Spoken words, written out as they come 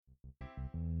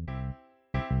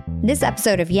This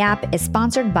episode of Yap is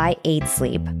sponsored by 8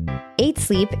 Sleep. 8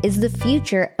 Sleep is the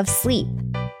future of sleep.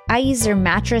 I use their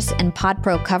mattress and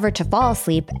PodPro cover to fall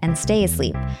asleep and stay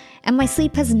asleep, and my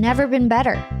sleep has never been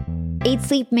better. 8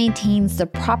 Sleep maintains the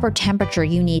proper temperature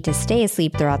you need to stay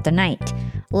asleep throughout the night.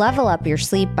 Level up your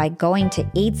sleep by going to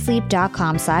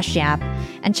 8sleep.com/yap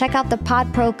and check out the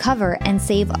PodPro cover and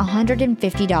save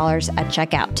 $150 at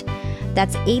checkout.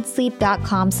 That's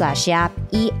 8sleep.com/yap,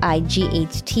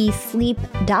 EIGHT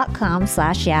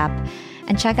sleep.com/yap,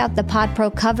 and check out the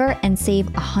PodPro cover and save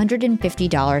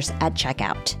 $150 at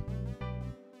checkout.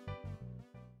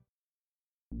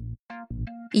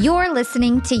 You're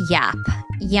listening to Yap,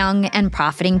 Young and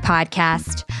Profiting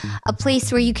Podcast, a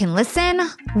place where you can listen,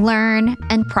 learn,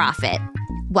 and profit.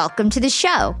 Welcome to the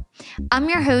show. I'm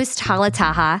your host, Hala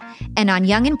Taha, and on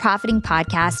Young and Profiting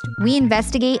Podcast, we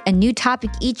investigate a new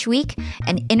topic each week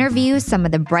and interview some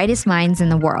of the brightest minds in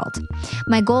the world.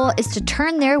 My goal is to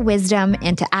turn their wisdom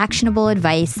into actionable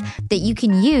advice that you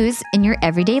can use in your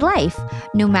everyday life,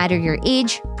 no matter your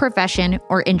age, profession,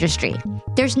 or industry.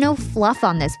 There's no fluff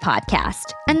on this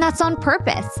podcast, and that's on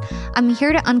purpose. I'm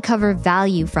here to uncover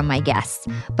value from my guests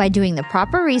by doing the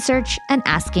proper research and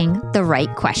asking the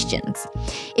right questions.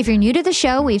 If you're new to the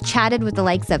show, we've chatted with the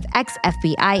likes of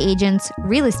ex-FBI agents,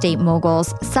 real estate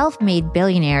moguls, self-made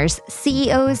billionaires,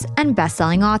 CEOs, and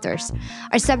best-selling authors.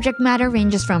 Our subject matter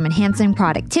ranges from enhancing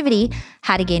productivity,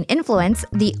 how to gain influence,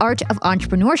 the art of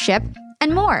entrepreneurship,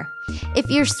 and more. If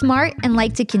you're smart and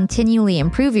like to continually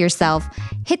improve yourself,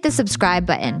 hit the subscribe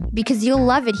button because you'll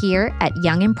love it here at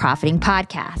Young and Profiting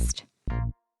Podcast.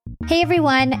 Hey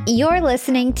everyone, you're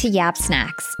listening to Yap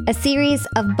Snacks, a series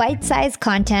of bite-sized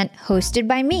content hosted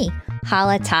by me,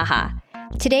 Hala Taha.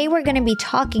 Today we're going to be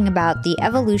talking about the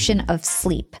evolution of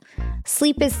sleep.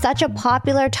 Sleep is such a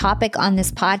popular topic on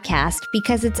this podcast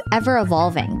because it's ever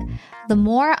evolving. The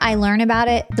more I learn about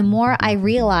it, the more I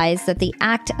realize that the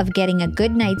act of getting a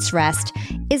good night's rest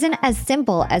isn't as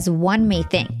simple as one may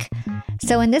think.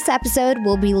 So in this episode,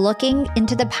 we'll be looking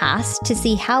into the past to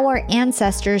see how our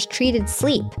ancestors treated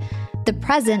sleep, the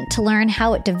present to learn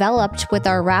how it developed with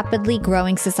our rapidly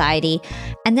growing society,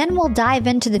 and then we'll dive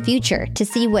into the future to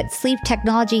see what sleep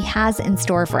technology has in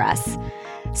store for us.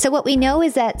 So what we know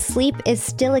is that sleep is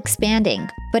still expanding,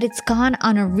 but it's gone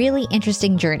on a really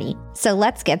interesting journey. So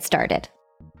let's get started.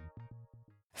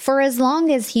 For as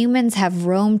long as humans have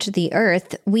roamed the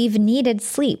earth, we've needed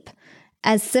sleep.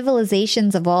 As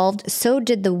civilizations evolved, so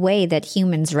did the way that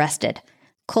humans rested.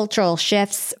 Cultural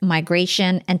shifts,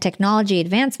 migration, and technology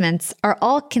advancements are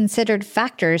all considered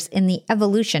factors in the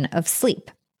evolution of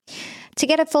sleep. To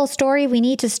get a full story, we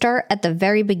need to start at the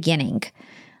very beginning.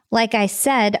 Like I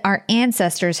said, our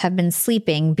ancestors have been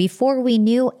sleeping before we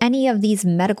knew any of these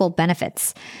medical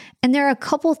benefits, and there are a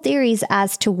couple theories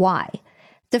as to why.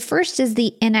 The first is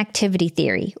the inactivity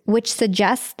theory, which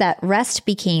suggests that rest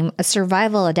became a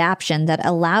survival adaptation that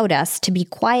allowed us to be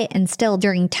quiet and still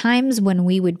during times when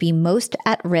we would be most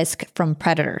at risk from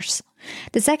predators.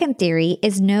 The second theory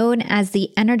is known as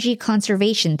the energy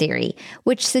conservation theory,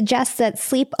 which suggests that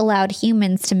sleep allowed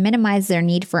humans to minimize their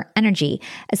need for energy,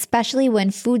 especially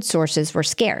when food sources were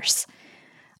scarce.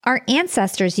 Our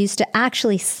ancestors used to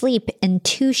actually sleep in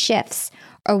 2 shifts,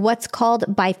 or what's called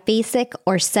biphasic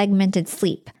or segmented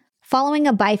sleep. Following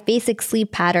a biphasic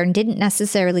sleep pattern didn't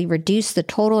necessarily reduce the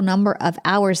total number of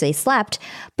hours they slept,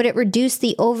 but it reduced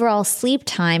the overall sleep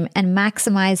time and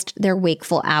maximized their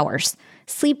wakeful hours.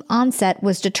 Sleep onset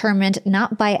was determined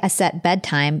not by a set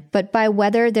bedtime, but by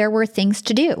whether there were things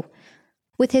to do.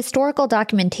 With historical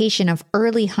documentation of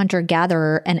early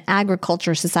hunter-gatherer and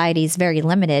agriculture societies very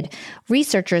limited,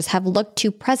 researchers have looked to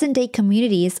present-day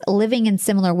communities living in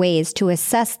similar ways to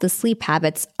assess the sleep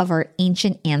habits of our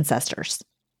ancient ancestors.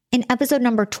 In episode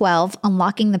number 12,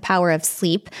 Unlocking the Power of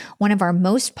Sleep, one of our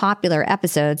most popular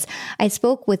episodes, I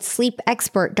spoke with sleep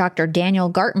expert Dr.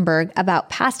 Daniel Gartenberg about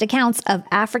past accounts of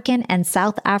African and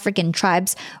South African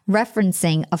tribes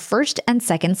referencing a first and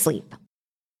second sleep.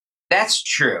 That's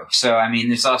true. So,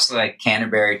 there's also like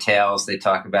Canterbury Tales. They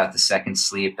talk about the second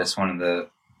sleep. That's one of the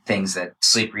things that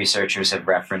sleep researchers have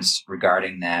referenced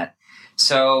regarding that.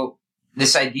 So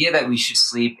this idea that we should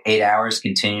sleep 8 hours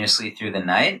continuously through the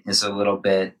night is a little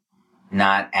bit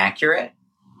not accurate.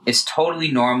 It's totally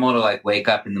normal to wake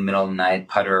up in the middle of the night,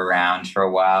 putter around for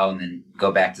a while, and then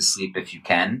go back to sleep if you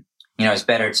can. It's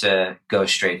better to go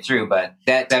straight through, but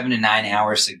that 7 to 9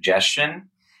 hour suggestion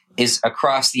is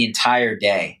across the entire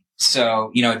day. So,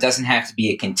 it doesn't have to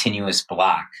be a continuous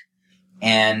block.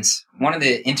 And one of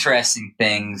the interesting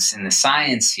things in the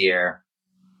science here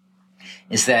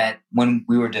is that when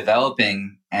we were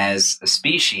developing as a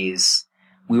species,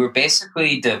 we were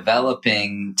basically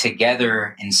developing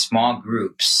together in small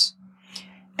groups.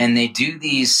 And they do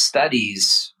these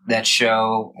studies that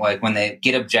show, like, when they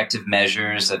get objective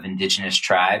measures of indigenous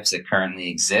tribes that currently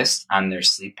exist on their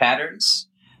sleep patterns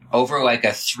over like a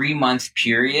 3-month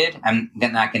period. I'm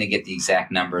not going to get the exact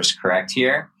numbers correct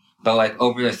here, but like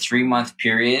over the 3-month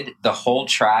period, the whole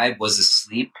tribe was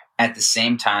asleep at the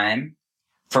same time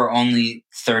for only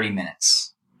 30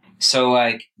 minutes. So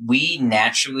like we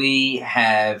naturally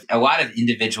have a lot of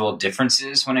individual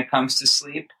differences when it comes to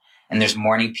sleep. And there's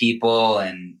morning people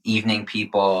and evening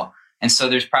people. And so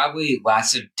there's probably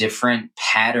lots of different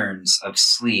patterns of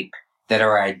sleep that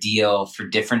are ideal for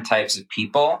different types of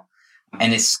people.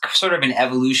 And it's sort of an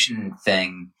evolution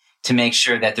thing to make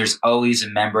sure that there's always a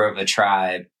member of a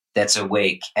tribe that's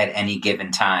awake at any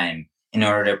given time in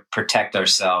order to protect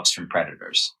ourselves from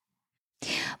predators.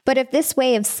 But if this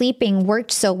way of sleeping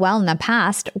worked so well in the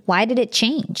past, why did it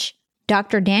change?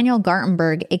 Dr. Daniel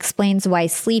Gartenberg explains why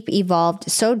sleep evolved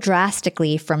so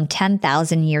drastically from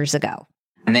 10,000 years ago.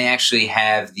 And they actually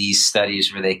have these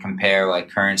studies where they compare like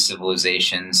current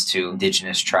civilizations to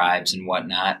indigenous tribes and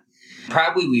whatnot.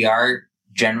 Probably we are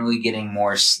generally getting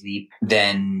more sleep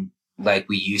than like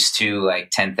we used to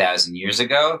like 10,000 years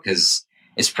ago, because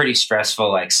it's pretty stressful,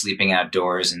 like sleeping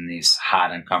outdoors in these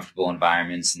hot, uncomfortable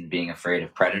environments and being afraid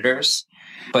of predators.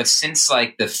 But since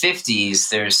like the 50s,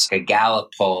 there's a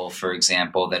Gallup poll, for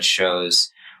example, that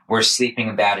shows we're sleeping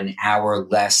about an hour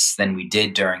less than we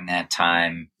did during that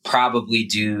time, probably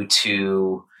due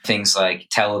to things like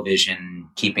television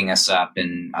keeping us up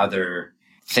and other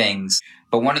things.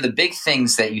 But one of the big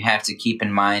things that you have to keep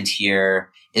in mind here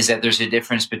is that there's a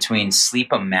difference between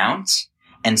sleep amount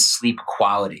and sleep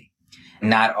quality.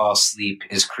 Not all sleep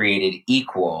is created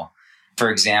equal. For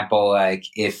example, like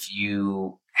if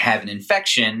you have an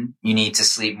infection, you need to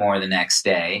sleep more the next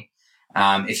day.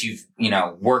 If you've,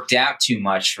 worked out too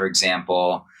much, for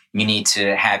example, you need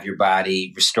to have your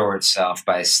body restore itself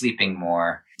by sleeping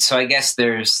more. So I guess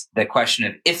there's the question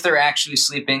of if they're actually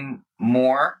sleeping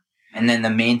more. And then the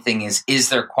main thing is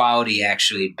their quality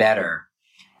actually better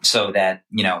so that,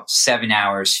 7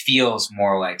 hours feels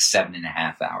more like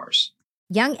 7.5 hours.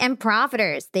 Young and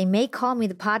profiters, they may call me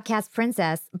the podcast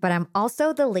princess, but I'm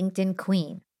also the LinkedIn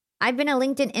queen. I've been a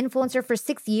LinkedIn influencer for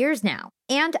 6 years now,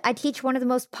 and I teach one of the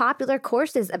most popular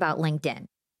courses about LinkedIn.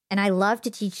 And I love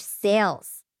to teach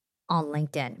sales on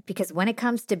LinkedIn because when it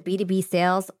comes to B2B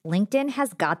sales, LinkedIn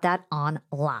has got that on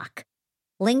lock.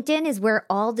 LinkedIn is where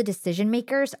all the decision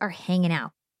makers are hanging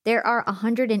out. There are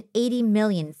 180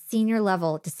 million senior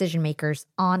level decision makers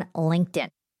on LinkedIn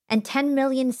and 10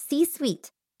 million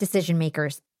C-suite decision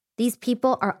makers. These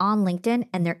people are on LinkedIn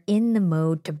and they're in the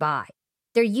mode to buy.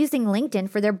 They're using LinkedIn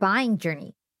for their buying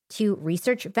journey, to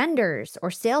research vendors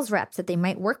or sales reps that they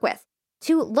might work with,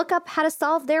 to look up how to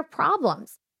solve their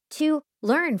problems, to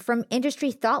learn from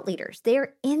industry thought leaders.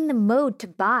 They're in the mode to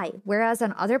buy, whereas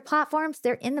on other platforms,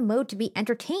 they're in the mode to be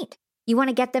entertained. You want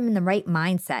to get them in the right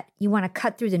mindset. You want to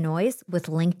cut through the noise with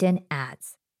LinkedIn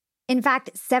ads. In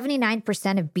fact,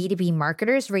 79% of B2B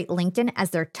marketers rate LinkedIn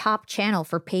as their top channel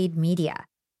for paid media.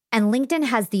 And LinkedIn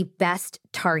has the best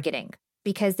targeting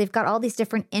because they've got all these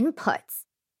different inputs.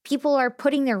 People are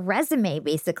putting their resume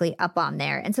basically up on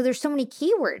there. And so there's so many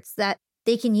keywords that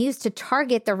they can use to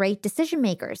target the right decision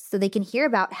makers so they can hear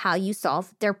about how you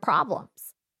solve their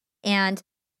problems. And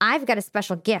I've got a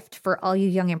special gift for all you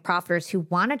young and profiters who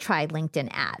want to try LinkedIn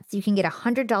ads. You can get a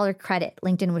 $100 credit.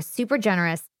 LinkedIn was super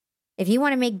generous. If you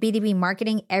want to make B2B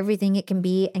marketing everything it can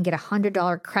be and get a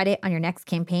 $100 credit on your next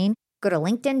campaign, go to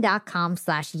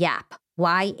linkedin.com/YAP,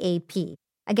 YAP.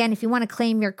 Again, if you want to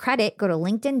claim your credit, go to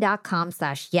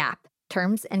linkedin.com/YAP.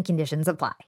 Terms and conditions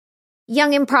apply.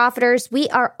 Young and profiters, we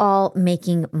are all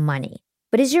making money.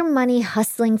 But is your money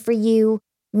hustling for you?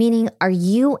 Meaning, are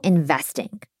you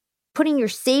investing? Putting your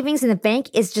savings in the bank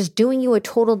is just doing you a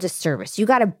total disservice. You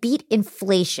got to beat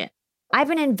inflation. I've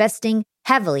been investing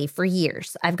heavily for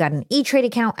years. I've got an E-Trade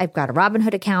account. I've got a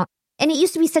Robinhood account. And it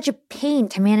used to be such a pain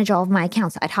to manage all of my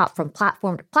accounts. I'd hop from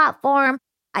platform to platform.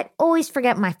 I'd always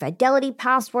forget my Fidelity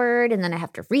password, and then I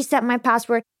have to reset my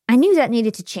password. I knew that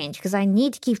needed to change because I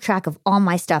need to keep track of all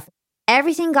my stuff.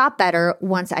 Everything got better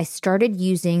once I started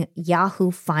using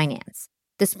Yahoo Finance,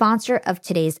 the sponsor of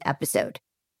today's episode.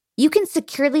 You can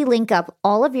securely link up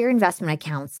all of your investment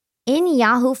accounts in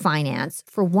Yahoo Finance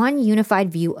for one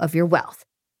unified view of your wealth.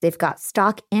 They've got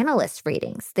stock analyst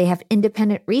ratings. They have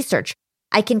independent research.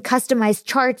 I can customize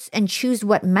charts and choose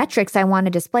what metrics I want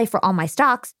to display for all my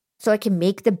stocks so I can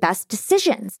make the best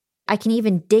decisions. I can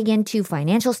even dig into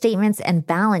financial statements and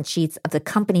balance sheets of the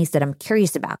companies that I'm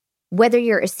curious about. Whether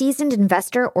you're a seasoned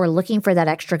investor or looking for that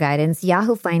extra guidance,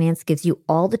 Yahoo Finance gives you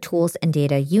all the tools and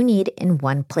data you need in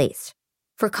one place.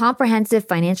 For comprehensive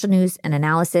financial news and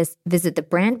analysis, visit the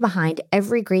brand behind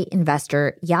every great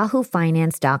investor,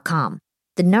 yahoofinance.com,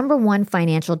 the #1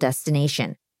 financial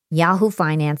destination,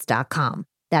 yahoofinance.com.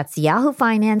 That's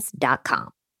yahoofinance.com.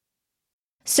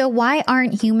 So why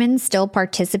aren't humans still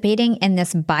participating in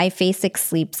this biphasic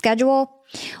sleep schedule?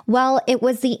 Well, it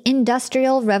was the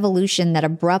Industrial Revolution that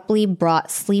abruptly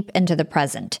brought sleep into the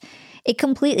present. It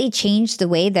completely changed the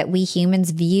way that we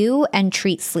humans view and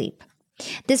treat sleep.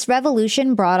 This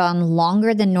revolution brought on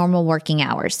longer than normal working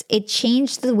hours. It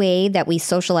changed the way that we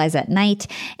socialize at night,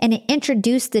 and it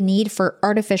introduced the need for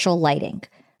artificial lighting.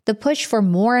 The push for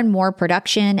more and more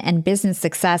production and business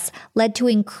success led to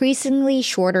increasingly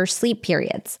shorter sleep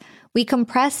periods. We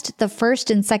compressed the first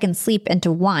and second sleep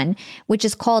into one, which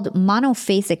is called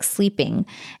monophasic sleeping,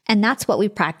 and that's what we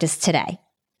practice today.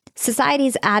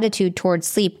 Society's attitude towards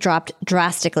sleep dropped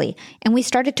drastically, and we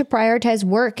started to prioritize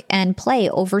work and play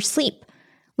over sleep.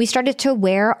 We started to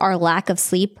wear our lack of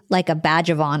sleep like a badge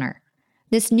of honor.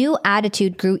 This new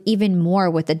attitude grew even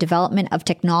more with the development of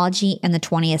technology in the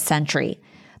 20th century.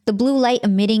 The blue light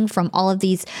emitting from all of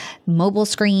these mobile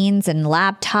screens and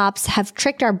laptops have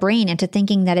tricked our brain into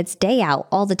thinking that it's day out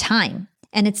all the time.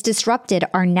 And it's disrupted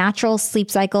our natural sleep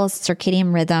cycles,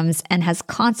 circadian rhythms, and has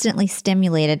constantly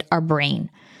stimulated our brain.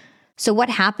 So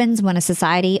what happens when a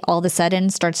society all of a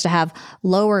sudden starts to have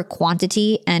lower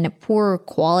quantity and poorer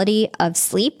quality of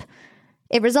sleep?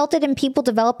 It resulted in people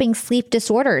developing sleep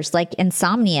disorders like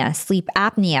insomnia, sleep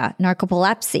apnea,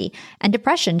 narcolepsy, and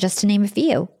depression, just to name a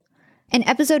few. In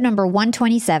episode number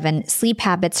 127, Sleep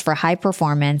Habits for High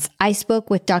Performance, I spoke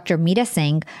with Dr. Meeta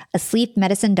Singh, a sleep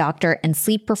medicine doctor and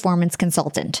sleep performance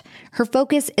consultant. Her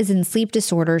focus is in sleep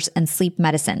disorders and sleep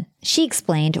medicine. She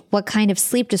explained what kind of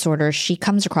sleep disorders she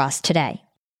comes across today.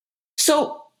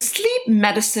 So sleep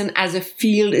medicine as a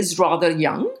field is rather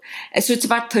young. So it's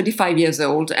about 35 years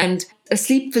old. And a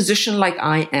sleep physician like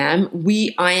I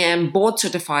am board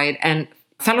certified and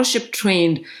fellowship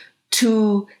trained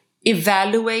to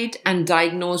evaluate and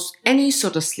diagnose any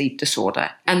sort of sleep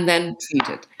disorder and then treat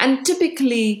it. And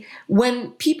typically when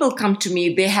people come to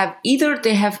me, they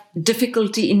have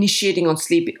difficulty initiating on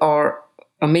sleep or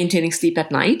maintaining sleep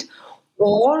at night,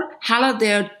 or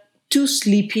they're too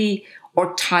sleepy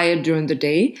or tired during the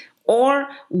day, or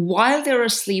while they're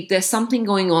asleep, there's something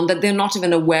going on that they're not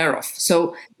even aware of.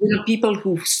 So, people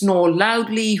who snore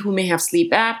loudly, who may have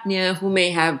sleep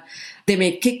apnea, they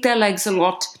may kick their legs a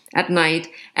lot at night,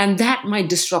 and that might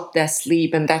disrupt their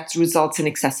sleep, and that results in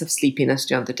excessive sleepiness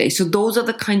during the day. So those are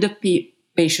the kind of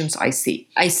patients I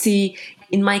see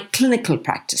in my clinical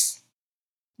practice.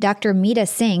 Dr. Meeta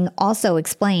Singh also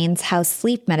explains how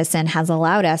sleep medicine has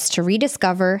allowed us to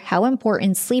rediscover how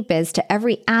important sleep is to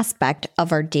every aspect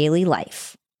of our daily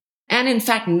life. And in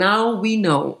fact, now we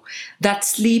know that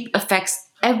sleep affects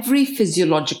every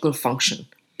physiological function.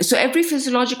 So every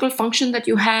physiological function that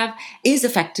you have is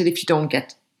affected if you don't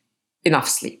get enough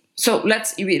sleep. So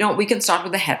we can start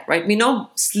with the head, right? We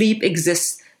know sleep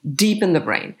exists deep in the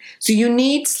brain. So you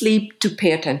need sleep to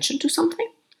pay attention to something,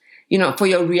 for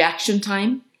your reaction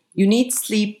time. You need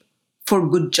sleep for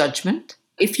good judgment.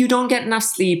 If you don't get enough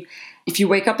sleep, if you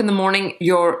wake up in the morning,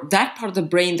 that part of the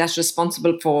brain that's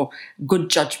responsible for good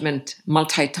judgment,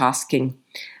 multitasking,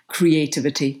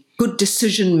 creativity, good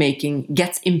decision-making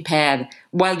gets impaired,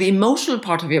 while the emotional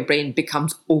part of your brain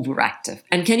becomes overactive.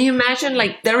 And can you imagine,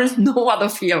 there is no other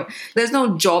field, there's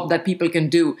no job that people can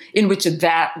do in which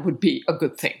that would be a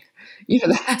good thing.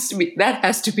 That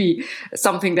has to be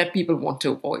something that people want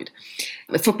to avoid.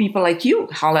 For people like you,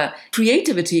 Hala,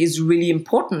 creativity is really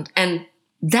important. And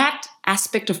that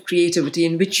aspect of creativity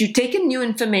in which you take in new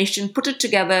information, put it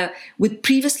together with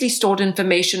previously stored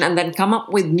information, and then come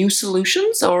up with new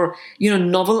solutions or,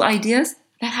 novel ideas,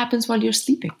 that happens while you're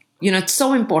sleeping. It's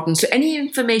so important. So any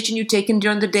information you take in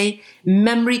during the day,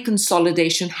 memory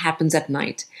consolidation happens at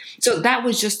night. So that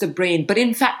was just the brain. But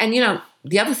in fact,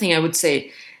 the other thing I would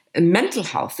say, mental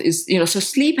health is, so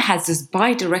sleep has this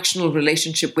bi-directional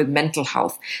relationship with mental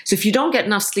health. So if you don't get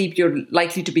enough sleep, you're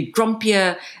likely to be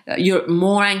grumpier, you're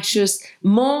more anxious,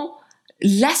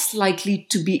 less likely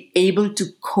to be able to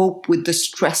cope with the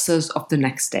stresses of the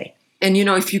next day. And,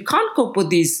 if you can't cope with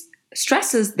these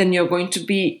stresses, then you're going to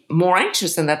be more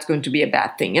anxious, and that's going to be a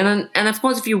bad thing. And of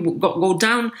course, if you go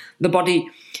down the body,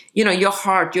 your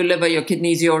heart, your liver, your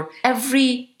kidneys,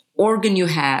 every organ you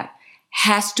have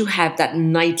has to have that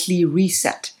nightly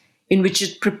reset in which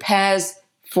it prepares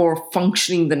for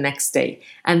functioning the next day.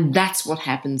 And that's what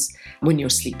happens when you're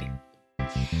sleeping.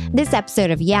 This episode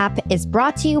of YAP is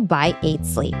brought to you by 8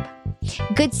 Sleep.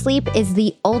 Good sleep is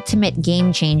the ultimate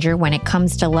game changer when it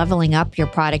comes to leveling up your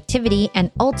productivity and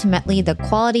ultimately the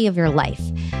quality of your life.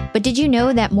 But did you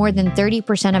know that more than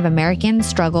 30% of Americans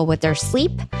struggle with their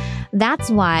sleep?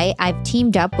 That's why I've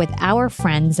teamed up with our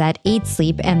friends at 8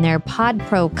 Sleep and their Pod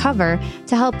Pro cover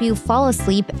to help you fall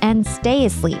asleep and stay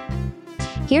asleep.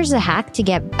 Here's a hack to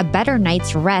get a better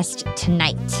night's rest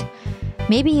tonight.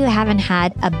 Maybe you haven't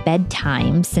had a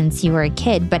bedtime since you were a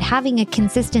kid, but having a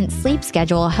consistent sleep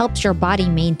schedule helps your body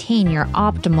maintain your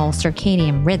optimal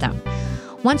circadian rhythm.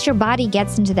 Once your body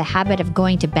gets into the habit of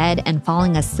going to bed and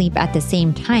falling asleep at the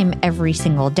same time every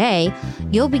single day,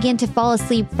 you'll begin to fall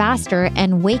asleep faster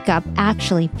and wake up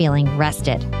actually feeling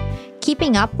rested.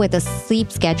 Keeping up with a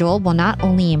sleep schedule will not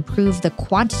only improve the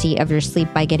quantity of your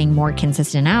sleep by getting more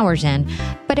consistent hours in,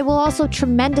 but it will also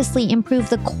tremendously improve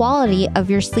the quality of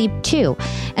your sleep too.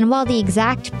 And while the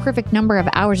exact perfect number of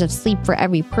hours of sleep for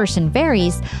every person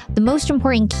varies, the most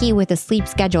important key with a sleep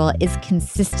schedule is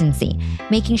consistency,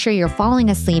 making sure you're falling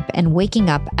asleep and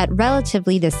waking up at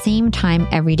relatively the same time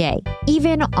every day,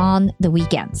 even on the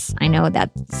weekends. I know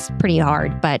that's pretty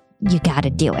hard, but you gotta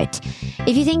do it.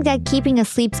 If you think that keeping a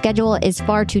sleep schedule is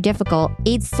far too difficult,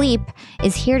 8 Sleep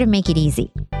is here to make it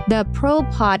easy. The Pro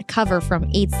Pod cover from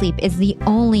 8 Sleep is the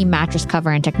only mattress cover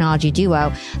and technology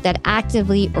duo that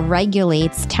actively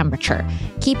regulates temperature,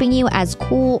 keeping you as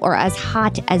cool or as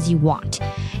hot as you want.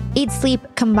 8 Sleep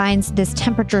combines this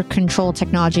temperature control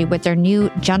technology with their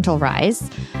new Gentle Rise,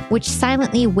 which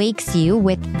silently wakes you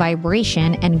with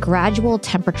vibration and gradual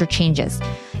temperature changes.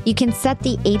 You can set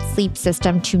the 8 Sleep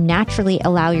system to naturally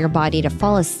allow your body to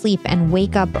fall asleep and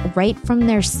wake up right from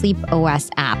their Sleep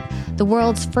OS app, the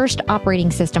world's first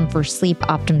operating system for sleep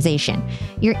optimization.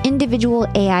 Your individual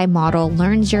AI model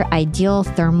learns your ideal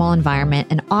thermal environment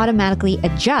and automatically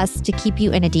adjusts to keep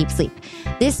you in a deep sleep.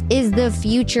 This is the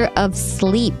future of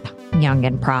sleep, young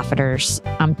and profiters.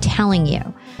 I'm telling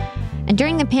you. And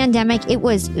during the pandemic, it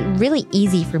was really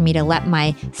easy for me to let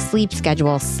my sleep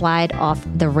schedule slide off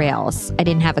the rails. I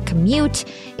didn't have a commute.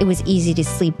 It was easy to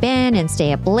sleep in and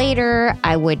stay up later.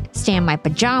 I would stay in my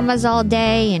pajamas all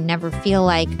day and never feel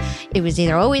like it was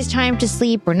either always time to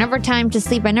sleep or never time to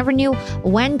sleep. I never knew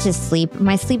when to sleep.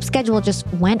 My sleep schedule just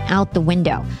went out the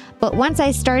window. But once I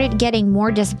started getting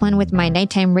more disciplined with my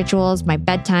nighttime rituals, my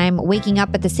bedtime, waking up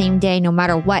at the same day no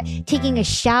matter what, taking a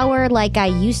shower like I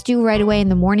used to right away in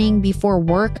the morning before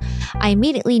work, I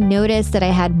immediately noticed that I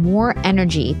had more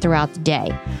energy throughout the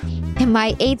day. And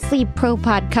my 8 Sleep Pro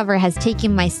Pod cover has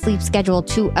taken my sleep schedule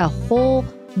to a whole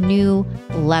new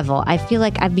level. I feel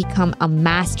like I've become a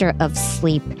master of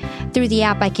sleep. Through the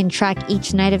app, I can track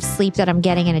each night of sleep that I'm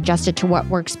getting and adjust it to what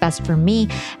works best for me.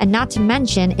 And not to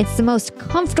mention, it's the most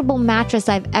comfortable mattress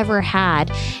I've ever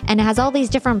had. And it has all these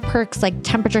different perks like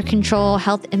temperature control,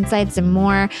 health insights, and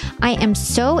more. I am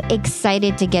so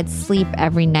excited to get sleep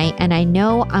every night, and I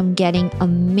know I'm getting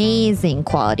amazing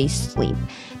quality sleep.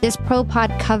 This Pro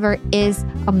Pod cover is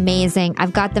amazing.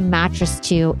 I've got the mattress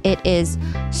too. It is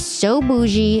so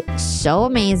bougie, so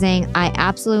amazing. I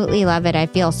absolutely love it. I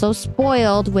feel so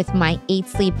spoiled with my 8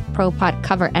 Sleep Pro Pod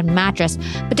cover and mattress.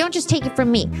 But don't just take it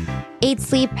from me. 8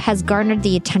 Sleep has garnered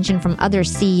the attention from other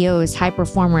CEOs, high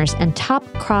performers, and top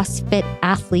CrossFit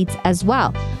athletes as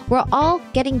well. We're all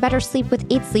getting better sleep with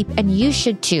 8 Sleep, and you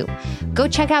should too. Go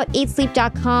check out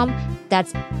 8sleep.com.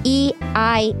 That's EIGHT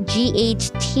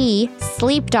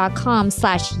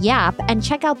sleep.com/yap and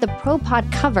check out the Pro Pod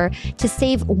cover to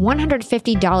save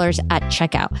 $150 at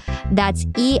checkout. That's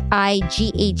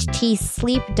EIGHT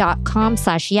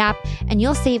sleep.com/yap and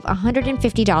you'll save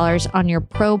 $150 on your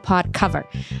Pro Pod cover.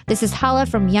 This is Hala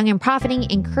from Young and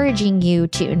Profiting, encouraging you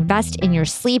to invest in your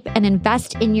sleep and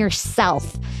invest in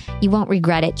yourself. You won't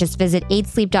regret it. Just visit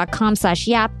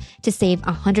 8sleep.com/yap to save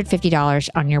 $150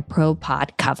 on your Pro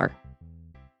Pod cover.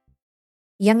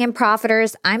 Young and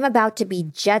Profiters, I'm about to be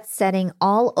jet-setting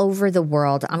all over the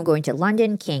world. I'm going to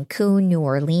London, Cancun, New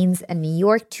Orleans, and New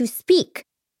York to speak.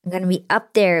 I'm going to be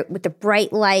up there with the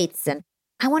bright lights, and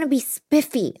I want to be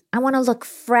spiffy. I want to look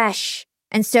fresh.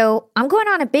 And so I'm going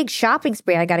on a big shopping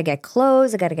spree. I got to get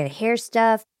clothes. I got to get hair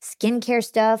stuff, skincare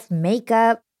stuff,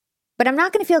 makeup. But I'm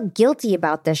not going to feel guilty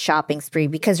about this shopping spree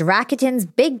because Rakuten's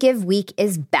Big Give Week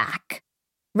is back.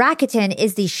 Rakuten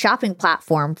is the shopping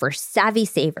platform for savvy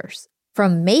savers.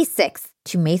 From May 6th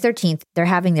to May 13th, they're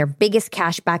having their biggest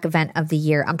cashback event of the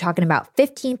year. I'm talking about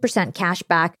 15%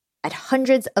 cashback at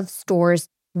hundreds of stores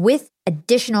with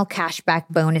additional cashback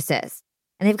bonuses.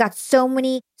 And they've got so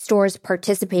many stores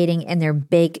participating in their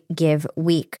Big Give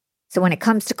Week. So when it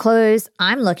comes to clothes,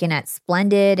 I'm looking at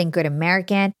Splendid and Good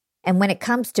American. And when it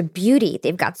comes to beauty,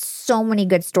 they've got so many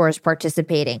good stores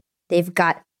participating. They've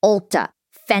got Ulta,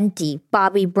 Fenty,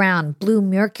 Bobbi Brown,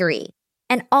 Bluemercury,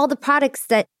 and all the products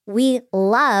that we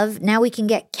love. Now we can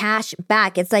get cash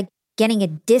back. It's like getting a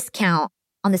discount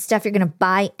on the stuff you're going to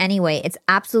buy anyway. It's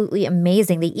absolutely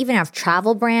amazing. They even have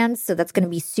travel brands, so that's going to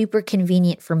be super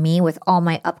convenient for me with all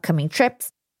my upcoming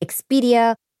trips.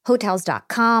 Expedia,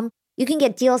 Hotels.com. You can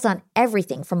get deals on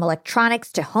everything from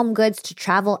electronics to home goods to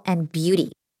travel and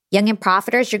beauty. Young and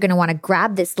Profiters, you're going to want to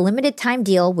grab this limited time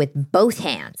deal with both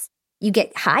hands. You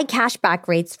get high cashback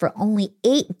rates for only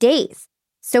 8 days.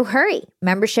 So hurry.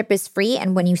 Membership is free,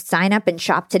 and when you sign up and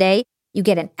shop today, you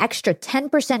get an extra 10%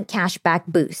 cashback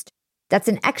boost. That's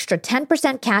an extra 10%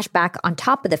 cashback on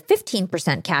top of the 15%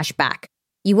 cashback.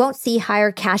 You won't see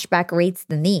higher cashback rates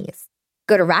than these.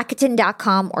 Go to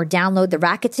Rakuten.com or download the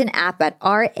Rakuten app at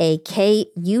Rakuten.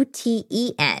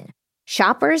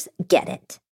 Shoppers get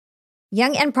it.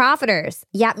 Young and Profiters.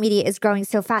 Yap Media is growing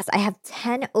so fast. I have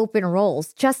 10 open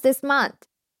roles just this month.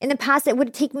 In the past, it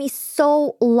would take me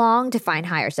so long to find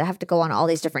hires. I have to go on all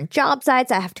these different job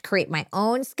sites. I have to create my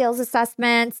own skills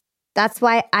assessments. That's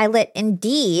why I let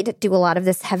Indeed do a lot of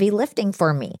this heavy lifting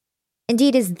for me.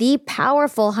 Indeed is the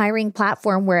powerful hiring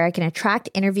platform where I can attract,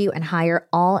 interview, and hire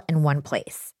all in one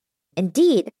place.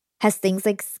 Indeed has things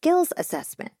like skills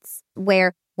assessments,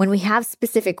 where when we have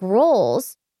specific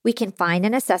roles, we can find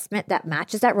an assessment that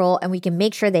matches that role and we can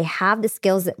make sure they have the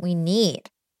skills that we need.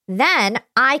 Then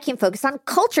I can focus on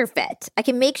culture fit. I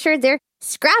can make sure they're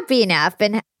scrappy enough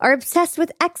and are obsessed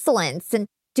with excellence and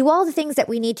do all the things that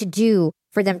we need to do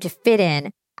for them to fit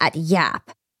in at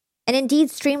Yap. And Indeed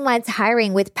streamlines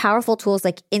hiring with powerful tools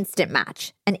like Instant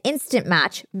Match. An Instant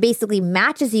Match basically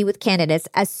matches you with candidates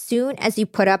as soon as you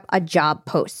put up a job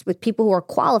post with people who are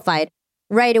qualified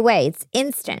right away. It's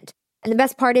instant. And the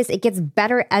best part is it gets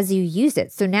better as you use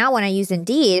it. So now when I use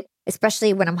Indeed,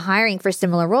 especially when I'm hiring for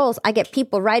similar roles, I get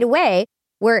people right away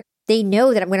where they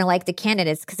know that I'm going to like the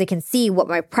candidates because they can see what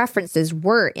my preferences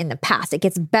were in the past. It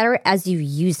gets better as you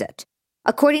use it.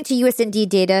 According to US Indeed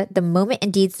data, the moment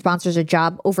Indeed sponsors a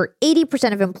job, over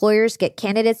 80% of employers get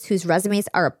candidates whose resumes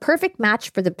are a perfect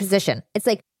match for the position. It's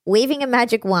like waving a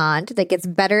magic wand that gets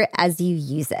better as you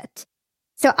use it.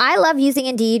 So I love using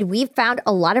Indeed. We've found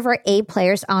a lot of our A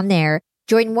players on there.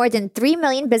 Join more than 3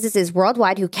 million businesses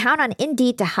worldwide who count on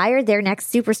Indeed to hire their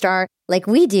next superstar like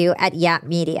we do at Yap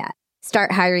Media.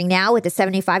 Start hiring now with a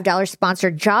 $75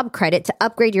 sponsored job credit to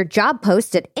upgrade your job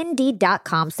post at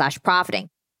Indeed.com/profiting.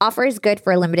 Offer is good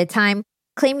for a limited time.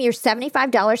 Claim your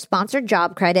 $75 sponsored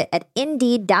job credit at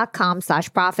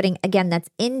Indeed.com/profiting. Again, that's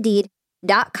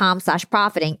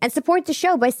Indeed.com/profiting. And support the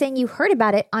show by saying you heard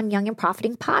about it on Young and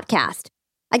Profiting Podcast.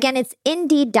 Again, it's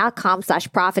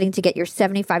Indeed.com/profiting to get your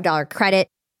 $75 credit.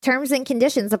 Terms and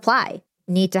conditions apply.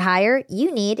 Need to hire?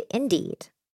 You need Indeed.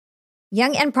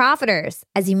 Young and Profiters.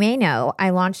 As you may know, I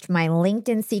launched my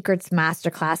LinkedIn Secrets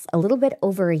Masterclass a little bit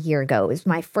over a year ago. It was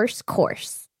my first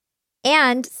course.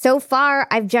 And so far,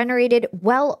 I've generated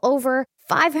well over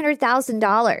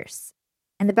 $500,000.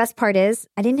 And the best part is,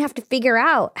 I didn't have to figure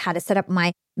out how to set up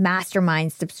my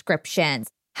mastermind subscriptions,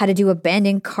 how to do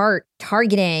abandoned cart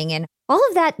targeting, and all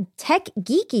of that tech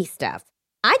geeky stuff.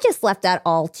 I just left that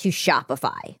all to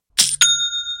Shopify.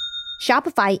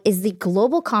 Shopify is the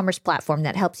global commerce platform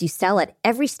that helps you sell at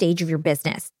every stage of your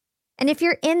business. And if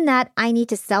you're in that I need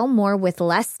to sell more with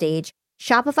less stage,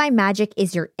 Shopify Magic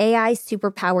is your AI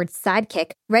superpowered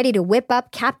sidekick ready to whip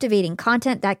up captivating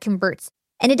content that converts.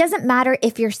 And it doesn't matter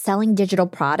if you're selling digital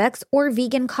products or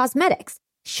vegan cosmetics.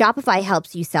 Shopify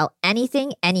helps you sell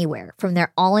anything, anywhere, from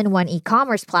their all-in-one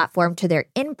e-commerce platform to their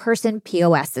in-person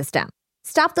POS system.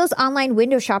 Stop those online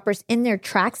window shoppers in their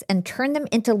tracks and turn them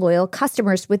into loyal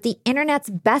customers with the internet's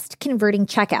best converting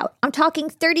checkout. I'm talking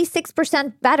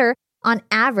 36% better on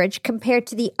average compared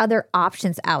to the other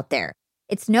options out there.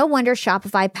 It's no wonder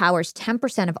Shopify powers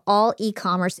 10% of all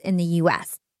e-commerce in the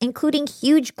US, including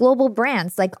huge global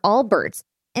brands like Allbirds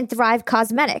and Thrive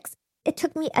Cosmetics. It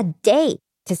took me a day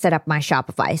to set up my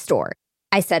Shopify store.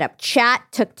 I set up chat,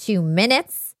 took 2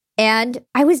 minutes, and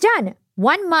I was done.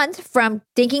 1 month from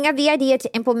thinking of the idea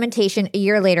to implementation, a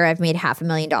year later, I've made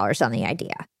 $500,000 on the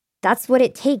idea. That's what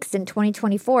it takes in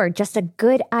 2024, just a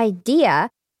good idea,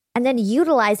 and then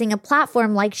utilizing a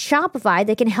platform like Shopify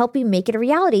that can help you make it a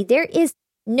reality. There is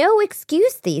no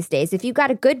excuse these days. If you've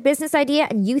got a good business idea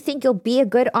and you think you'll be a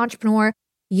good entrepreneur,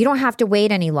 you don't have to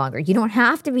wait any longer. You don't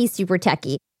have to be super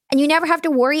techie, and you never have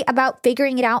to worry about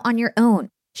figuring it out on your own.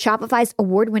 Shopify's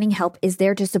award-winning help is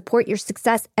there to support your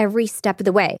success every step of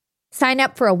the way. Sign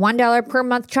up for a $1 per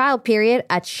month trial period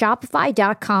at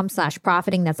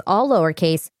shopify.com/profiting. That's all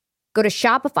lowercase. Go to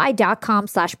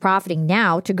shopify.com/profiting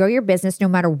now to grow your business no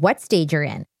matter what stage you're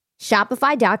in.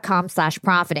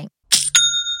 Shopify.com/profiting.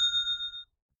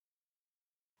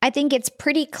 I think it's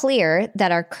pretty clear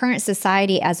that our current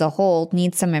society as a whole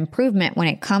needs some improvement when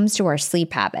it comes to our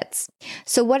sleep habits.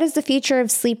 So what does the future of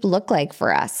sleep look like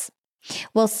for us?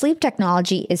 Well, sleep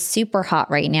technology is super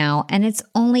hot right now, and it's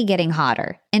only getting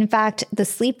hotter. In fact, the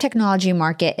sleep technology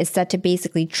market is set to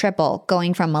basically triple,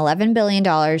 going from $11 billion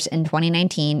in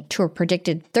 2019 to a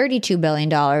predicted $32 billion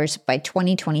by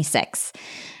 2026.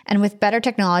 And with better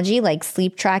technology like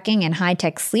sleep tracking and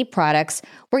high-tech sleep products,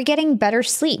 we're getting better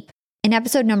sleep. In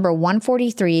episode number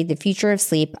 143, The Future of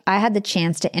Sleep, I had the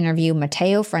chance to interview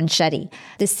Matteo Franchetti,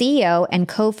 the CEO and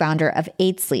co-founder of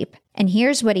 8 Sleep. And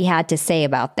here's what he had to say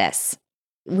about this.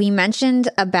 We mentioned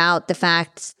about the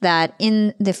fact that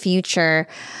in the future,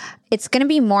 it's going to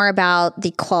be more about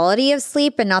the quality of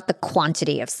sleep and not the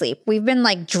quantity of sleep. We've been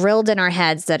drilled in our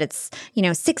heads that it's,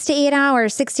 6 to 8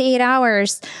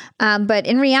 hours. But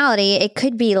in reality, it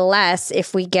could be less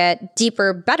if we get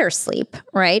deeper, better sleep,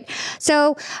 right?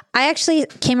 So I actually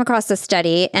came across a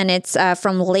study, and it's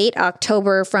from late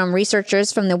October from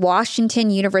researchers from the Washington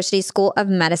University School of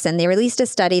Medicine. They released a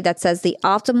study that says the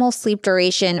optimal sleep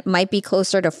duration might be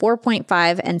closer to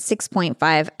 4.5 and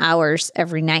 6.5 hours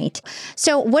every night.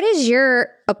 So what is your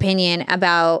opinion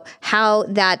about how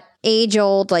that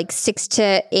age-old 6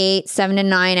 to 8, 7 to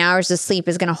 9 hours of sleep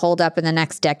is going to hold up in the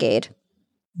next decade?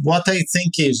 What I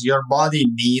think is your body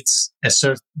needs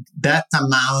that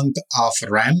amount of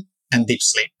REM and deep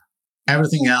sleep.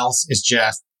 Everything else is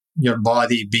just your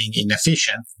body being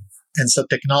inefficient. And so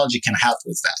technology can help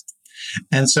with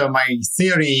that. And so my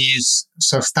theory is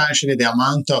substantially the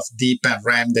amount of deep and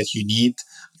REM that you need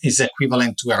is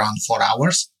equivalent to around 4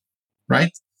 hours,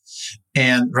 right?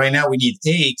 And right now we need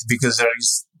 8 because there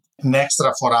is an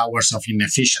extra 4 hours of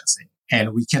inefficiency.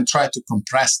 And we can try to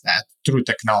compress that through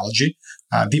technology,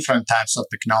 different types of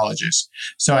technologies.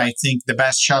 So I think the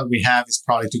best shot we have is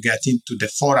probably to get into the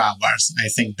 4 hours. I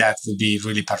think that would be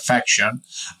really perfection.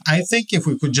 I think if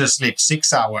we could just sleep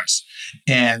 6 hours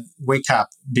and wake up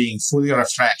being fully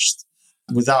refreshed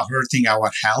without hurting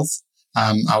our health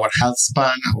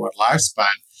span, our lifespan,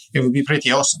 it would be pretty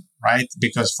awesome, right?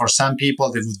 Because for some people,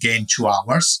 they would gain 2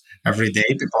 hours every day.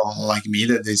 People like me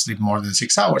that they sleep more than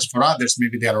 6 hours. For others,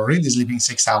 maybe they're already sleeping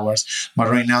 6 hours, but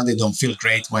right now they don't feel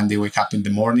great when they wake up in the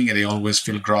morning and they always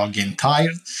feel groggy and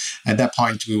tired. At that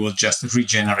point, we will just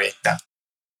regenerate them.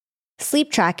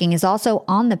 Sleep tracking is also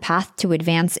on the path to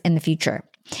advance in the future.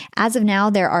 As of now,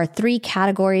 there are 3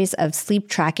 categories of sleep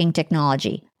tracking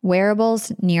technology: wearables,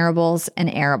 nearables, and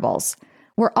airables.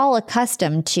 We're all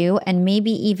accustomed to and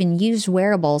maybe even use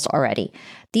wearables already.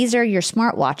 These are your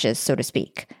smartwatches, so to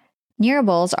speak.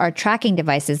 Nearables are tracking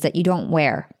devices that you don't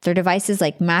wear. They're devices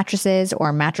like mattresses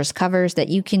or mattress covers that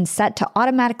you can set to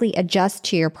automatically adjust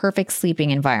to your perfect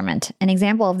sleeping environment. An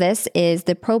example of this is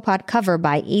the ProPod cover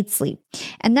by 8 Sleep.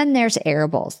 And then there's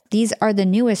airables. These are the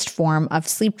newest form of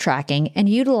sleep tracking and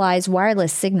utilize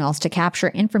wireless signals to capture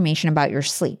information about your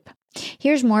sleep.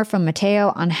 Here's more from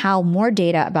Matteo on how more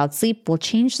data about sleep will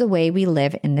change the way we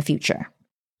live in the future.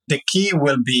 The key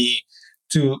will be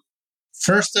to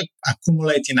first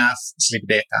accumulate enough sleep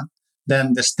data.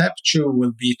 Then the step 2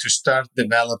 will be to start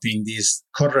developing these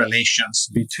correlations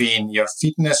between your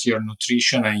fitness, your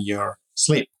nutrition, and your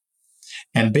sleep.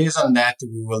 And based on that,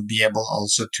 we will be able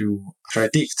also to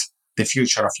predict the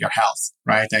future of your health,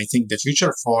 right? I think the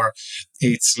future for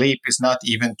 8 Sleep is not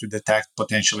even to detect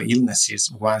potential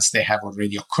illnesses once they have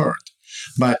already occurred,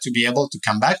 but to be able to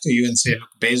come back to you and say, look,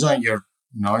 based on your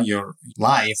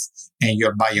life and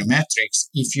your biometrics,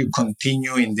 if you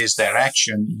continue in this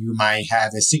direction, you might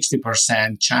have a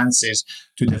 60% chances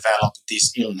to develop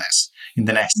this illness in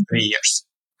the next 3 years.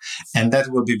 And that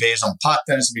will be based on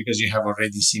patterns because you have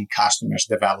already seen customers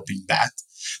developing that.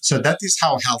 So that is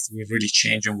how health will really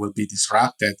change and will be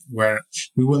disrupted, where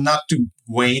we will not to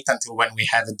wait until when we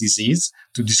have a disease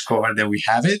to discover that we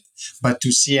have it, but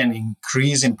to see an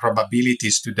increase in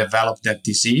probabilities to develop that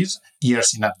disease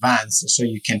years in advance so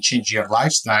you can change your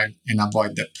lifestyle and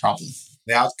avoid that problem.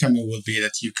 The outcome will be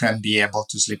that you can be able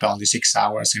to sleep only 6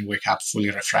 hours and wake up fully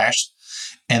refreshed.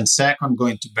 And second,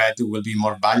 going to bed will be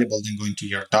more valuable than going to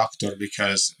your doctor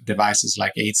because devices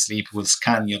like 8 Sleep will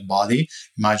scan your body.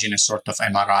 Imagine a sort of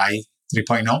MRI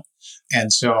 3.0.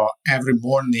 And so every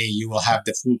morning you will have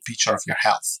the full picture of your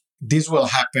health. This will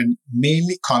happen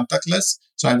mainly contactless.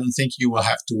 So I don't think you will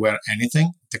have to wear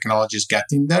anything. Technology is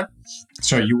getting there.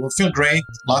 So you will feel great,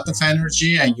 a lot of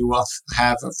energy, and you will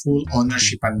have a full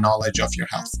ownership and knowledge of your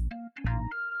health.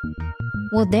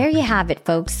 Well, there you have it,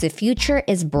 folks. The future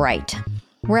is bright.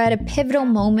 We're at a pivotal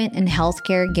moment in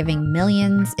healthcare, giving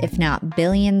millions, if not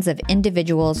billions, of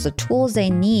individuals the tools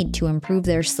they need to improve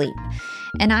their sleep.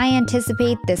 And I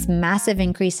anticipate this massive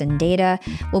increase in data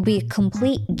will be a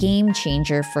complete game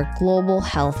changer for global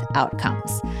health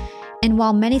outcomes. And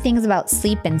while many things about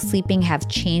sleep and sleeping have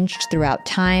changed throughout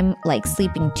time, like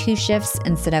sleeping 2 shifts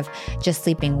instead of just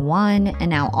sleeping 1, and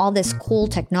now all this cool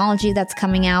technology that's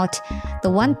coming out,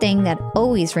 the one thing that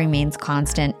always remains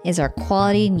constant is our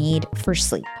quality need for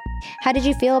sleep. How did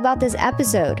you feel about this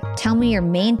episode? Tell me your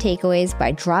main takeaways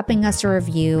by dropping us a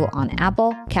review on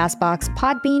Apple, CastBox,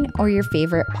 Podbean, or your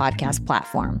favorite podcast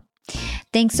platform.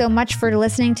 Thanks so much for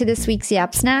listening to this week's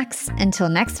Yap Snacks. Until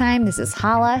next time, this is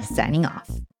Hala signing off.